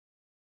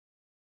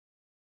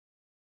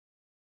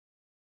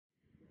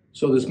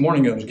So this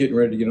morning I was getting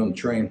ready to get on the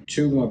train.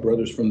 Two of my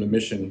brothers from the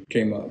mission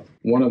came up.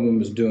 One of them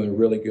was doing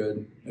really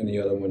good and the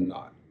other one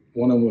not.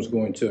 One of them was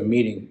going to a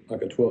meeting,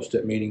 like a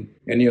 12-step meeting,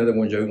 and the other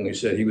one jokingly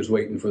said he was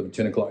waiting for the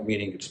 10 o'clock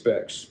meeting at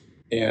Specs.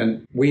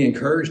 And we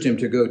encouraged him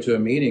to go to a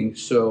meeting.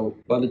 So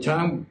by the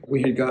time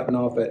we had gotten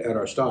off at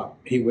our stop,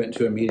 he went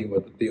to a meeting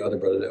with the other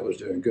brother that was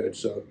doing good.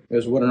 So it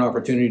was what an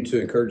opportunity to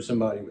encourage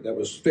somebody that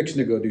was fixing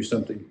to go do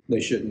something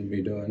they shouldn't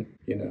be doing.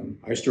 You know,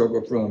 I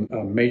struggle from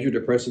major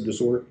depressive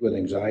disorder with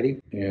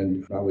anxiety.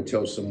 And I would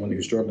tell someone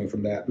who's struggling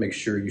from that, make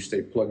sure you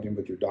stay plugged in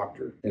with your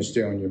doctor and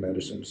stay on your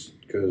medicines.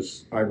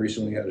 Because I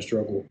recently had a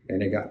struggle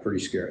and it got pretty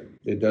scary.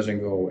 It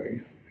doesn't go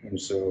away.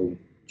 And so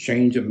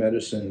change of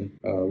medicine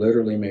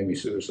literally made me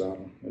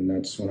suicidal, and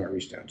that's when I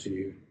reached out to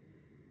you.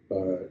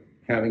 But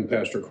having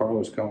Pastor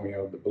Carlos call me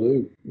out of the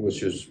blue was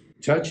just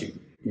touching,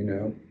 you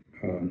know,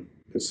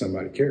 that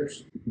somebody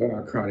cares. But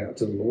I cried out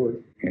to the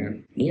Lord,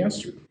 and He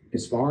answered.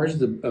 As far as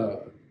the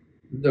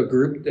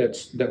group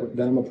that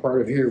I'm a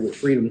part of here with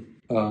Freedom,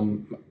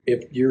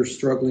 if you're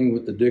struggling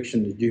with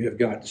addiction, you have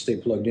got to stay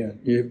plugged in.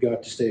 You have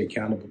got to stay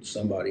accountable to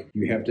somebody.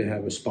 You have to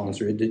have a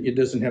sponsor. It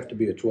doesn't have to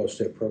be a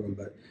 12-step program,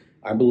 but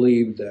I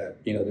believe that,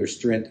 you know, there's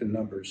strength in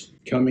numbers.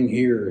 Coming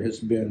here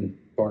has been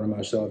part of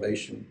my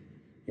salvation.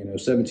 You know,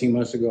 17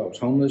 months ago, I was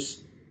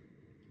homeless,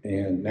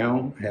 and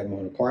now I have my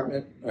own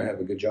apartment. I have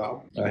a good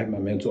job. I have my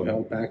mental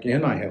health back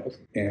and my health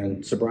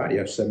and sobriety. I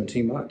have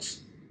 17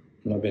 months.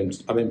 And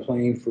I've been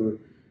playing for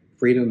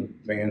Freedom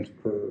Band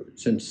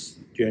since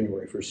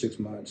January for 6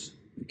 months.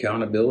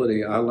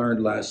 Accountability, I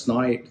learned last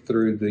night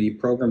through the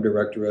program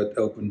director at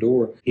Open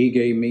Door. He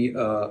gave me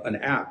an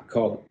app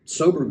called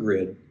Sober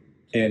Grid,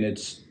 and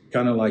it's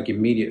kind of like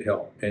immediate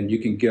help, and you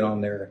can get on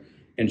there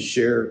and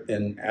share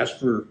and ask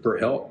for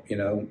help. You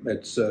know,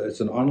 it's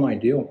an online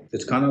deal.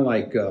 It's kind of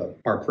like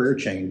our prayer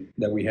chain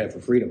that we have for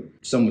Freedom.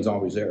 Someone's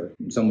always there.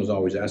 Someone's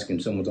always asking.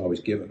 Someone's always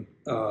giving.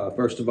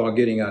 First of all,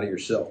 getting out of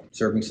yourself,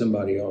 serving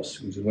somebody else.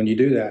 When you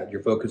do that,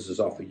 your focus is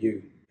off of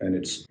you and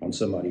it's on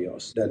somebody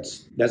else.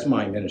 That's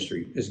my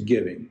ministry, is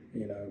giving.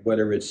 You know,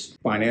 whether it's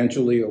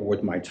financially or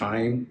with my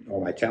time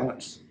or my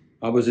talents.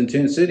 I was in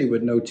Tent City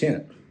with no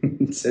tent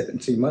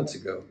 17 months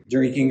ago,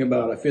 drinking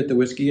about a fifth of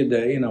whiskey a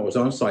day, and I was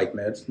on psych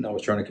meds, and I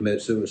was trying to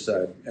commit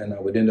suicide, and I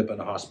would end up in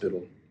a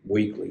hospital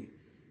weekly,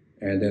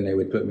 and then they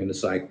would put me in the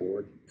psych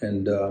ward.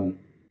 And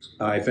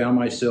I found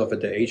myself at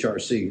the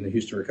HRC, the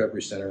Houston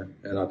Recovery Center,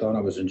 and I thought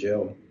I was in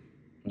jail.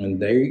 And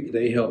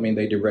they helped me, and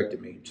they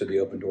directed me to the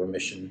Open Door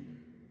mission.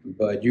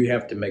 But you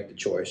have to make the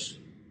choice.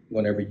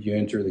 Whenever you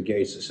enter the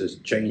gates, it says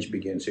change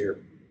begins here.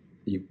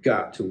 You've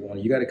got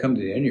to come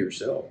to the end of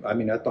yourself. I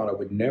mean, I thought I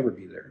would never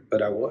be there,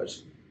 but I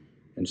was.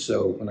 And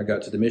so when I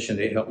got to the mission,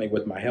 they helped me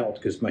with my health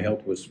because my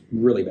health was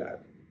really bad.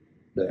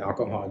 The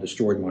alcohol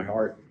destroyed my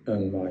heart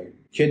and my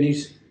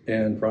kidneys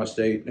and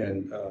prostate.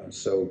 And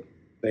so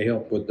they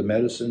helped with the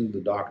medicine, the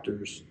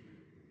doctors,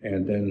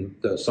 and then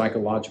the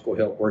psychological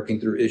help, working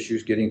through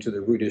issues, getting to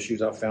the root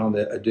issues. I found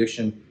that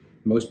addiction,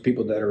 most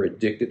people that are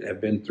addicted have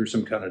been through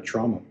some kind of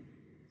trauma.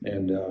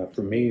 And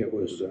for me, it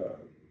was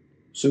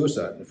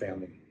suicide in the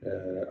family. At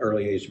an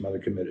early age, mother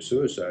committed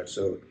suicide.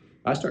 So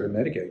I started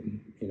medicating.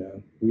 You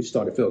know, we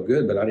started to feel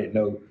good, but I didn't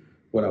know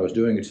what I was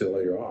doing until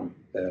later on,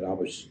 that I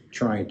was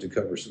trying to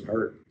cover some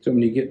hurt. So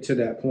when you get to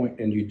that point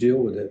and you deal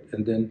with it,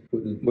 and then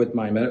with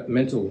my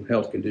mental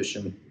health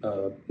condition,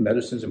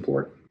 medicine's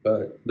important.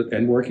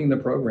 And working the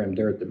program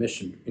there at the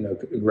mission, you know,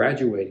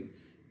 graduating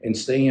and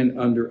staying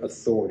under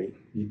authority.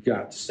 You've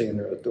got to stay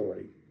under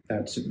authority.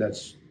 I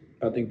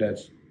think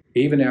that's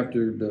even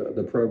after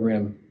the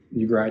program.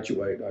 You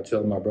graduate, I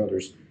tell my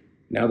brothers,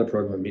 now the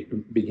program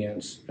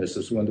begins. This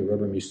is when the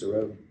rubber meets the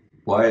road.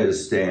 Why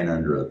is staying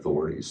under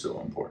authority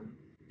so important?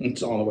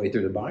 It's all the way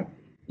through the Bible.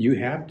 You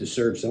have to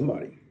serve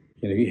somebody.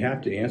 You know, you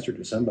have to answer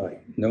to somebody.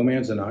 No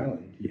man's an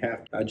island.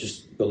 I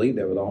just believe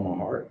that with all my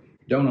heart.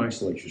 Don't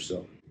isolate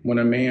yourself. When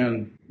a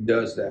man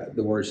does that,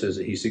 the word says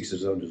that he seeks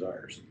his own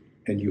desires,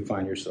 and you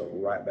find yourself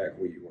right back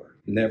where you were.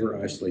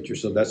 Never isolate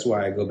yourself. That's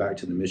why I go back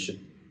to the mission,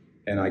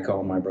 and I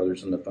call my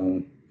brothers on the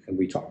phone, and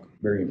we talk.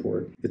 Very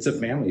important. It's a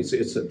family.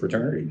 It's a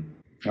fraternity.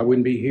 I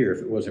wouldn't be here if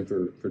it wasn't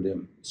for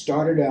them.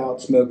 Started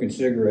out smoking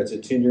cigarettes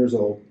at 10 years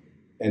old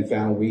and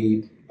found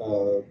weed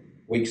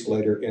weeks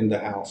later in the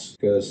house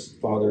because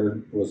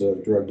father was a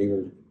drug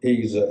dealer.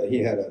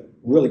 He had a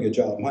really good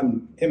job.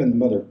 Him and the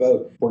mother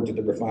both worked at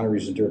the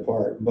refineries in Deer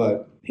Park,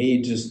 but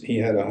he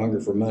had a hunger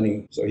for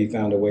money, so he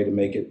found a way to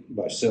make it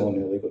by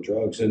selling illegal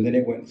drugs. And then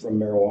it went from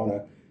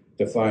marijuana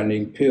to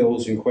finding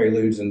pills and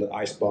Quaaludes in the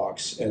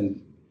icebox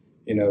and,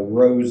 you know,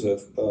 rows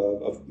of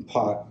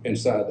pot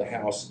inside the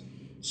house.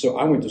 So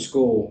I went to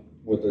school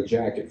with a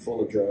jacket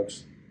full of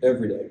drugs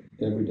every day.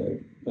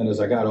 And as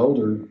I got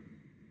older,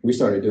 we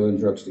started doing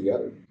drugs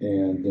together.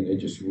 And then it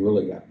just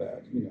really got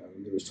bad. You know,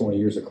 there was 20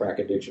 years of crack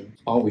addiction.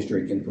 Always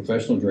drinking,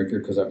 professional drinker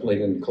because I played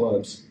in the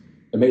clubs.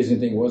 The amazing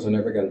thing was I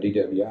never got a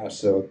DWI,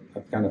 so I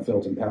kind of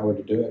felt empowered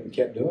to do it and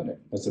kept doing it.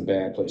 That's a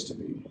bad place to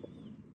be.